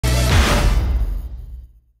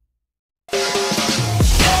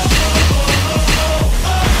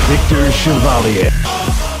Victor Chevalier.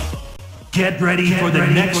 Get ready for the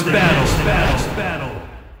next battle.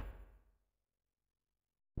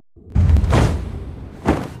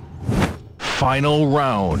 Final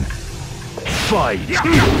round. Fight!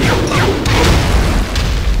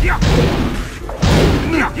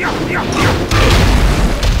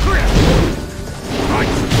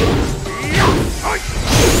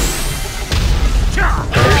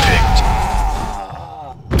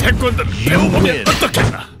 태권도는 배워보면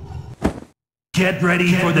어떻겠나? Get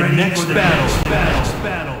ready for the next battle.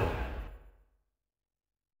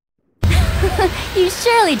 You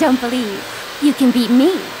surely don't believe you can beat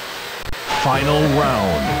me. Final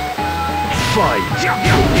round. Fight!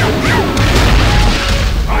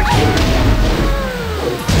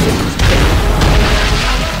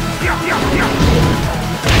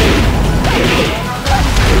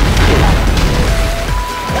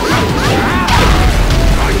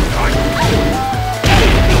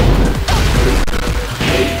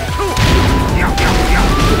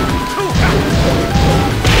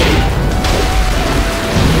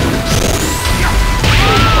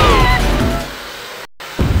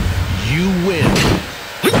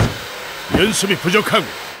 연습이 부족하고.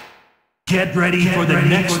 Get ready for the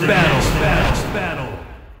next battle.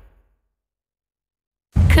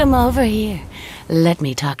 Come over here. Let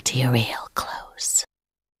me talk to you real close.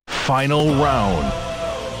 Final round.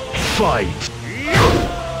 Fight!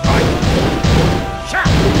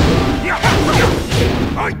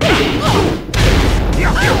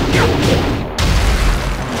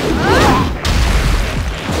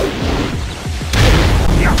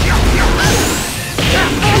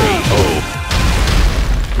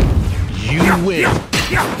 You win.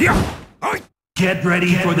 Get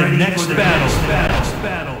ready for the next battle.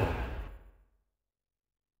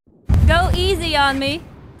 Go easy on me.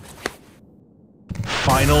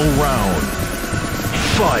 Final round.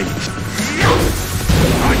 Fight!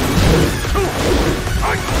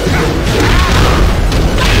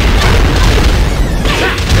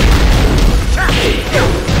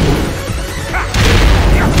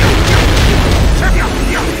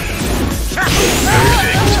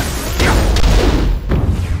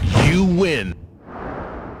 You win.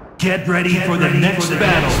 Get ready for the next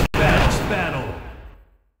battle.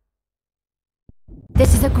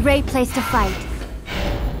 This is a great place to fight.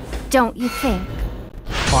 Don't you think?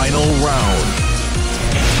 Final round.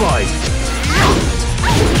 Fight!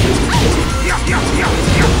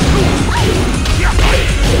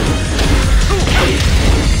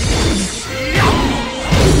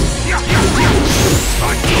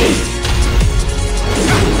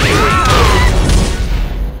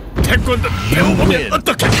 태권도 배워보면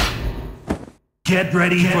어떻겠나? Get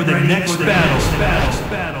ready for the next battle.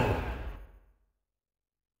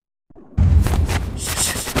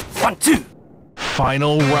 1, 2.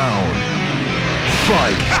 Final round.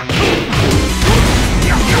 Fight!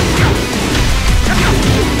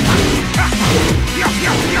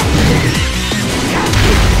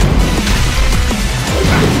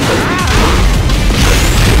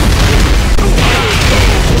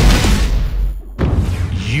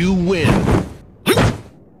 You win.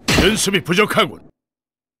 연습이 부족하군.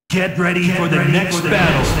 Get ready for the next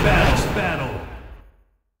battle.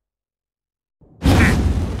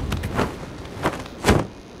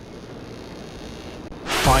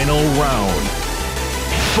 Final round.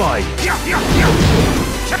 Fight!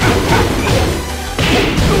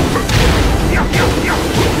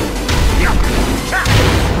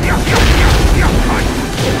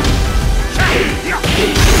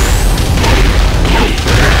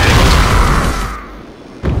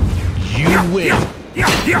 You win.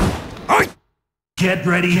 Get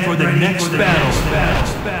ready for the next battle.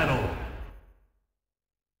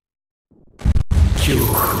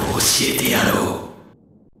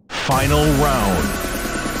 Final round.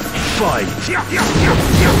 Fight!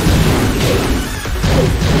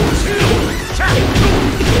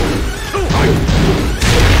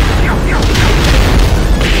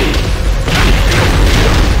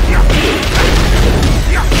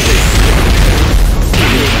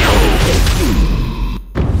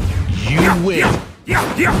 You win.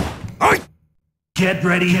 Get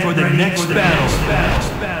ready for the next battle.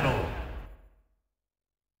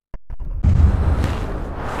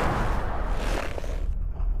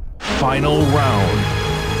 Final round.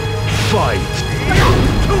 Fight!